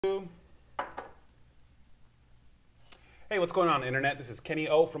Hey, what's going on, Internet? This is Kenny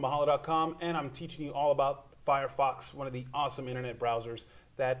O from Mahalo.com, and I'm teaching you all about Firefox, one of the awesome internet browsers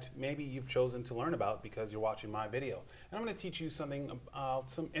that maybe you've chosen to learn about because you're watching my video. And I'm going to teach you something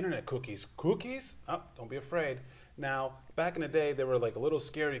about some internet cookies. Cookies? Oh, don't be afraid. Now, back in the day, they were like a little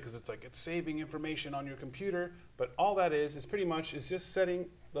scary because it's like it's saving information on your computer, but all that is pretty much is just setting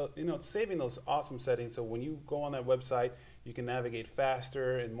the, it's saving those awesome settings so when you go on that website, you can navigate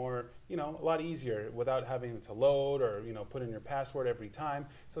faster and more, a lot easier without having to load or, put in your password every time.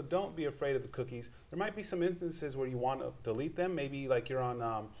 So don't be afraid of the cookies. There might be some instances where you want to delete them. Maybe like you're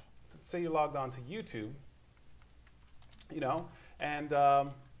on, say you're logged on to YouTube, and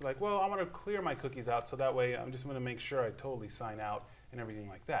like, well, I want to clear my cookies out so that way I'm just going to make sure I totally sign out and everything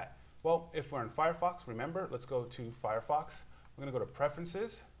like that. Well, if we're in Firefox, remember, let's go to Firefox. We're going to go to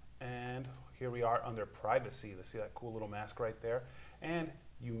Preferences, and here we are under Privacy. Let's see that cool little mask right there. And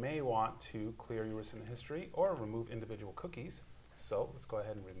you may want to clear your recent history or remove individual cookies. So let's go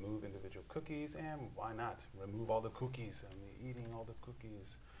ahead and remove individual cookies, and why not? Remove all the cookies. I'm eating all the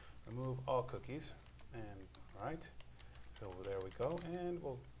cookies. Remove all cookies, and all right. So there we go, and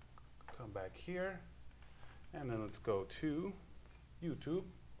we'll come back here, and then let's go to YouTube.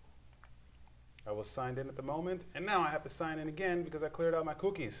 I was signed in at the moment, and now I have to sign in again because I cleared out my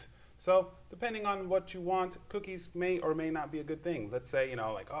cookies. So depending on what you want, cookies may or may not be a good thing. Let's say,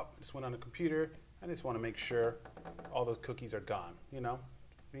 like, oh, I just went on the computer, I just want to make sure all those cookies are gone,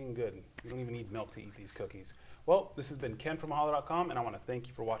 being good. You don't even need milk to eat these cookies. Well, this has been Ken from Mahalo.com, and I want to thank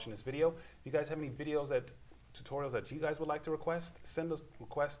you for watching this video. If you guys have any videos tutorials that you guys would like to request, send those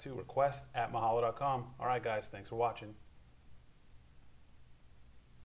requests to request@mahalo.com. All right, guys, thanks for watching.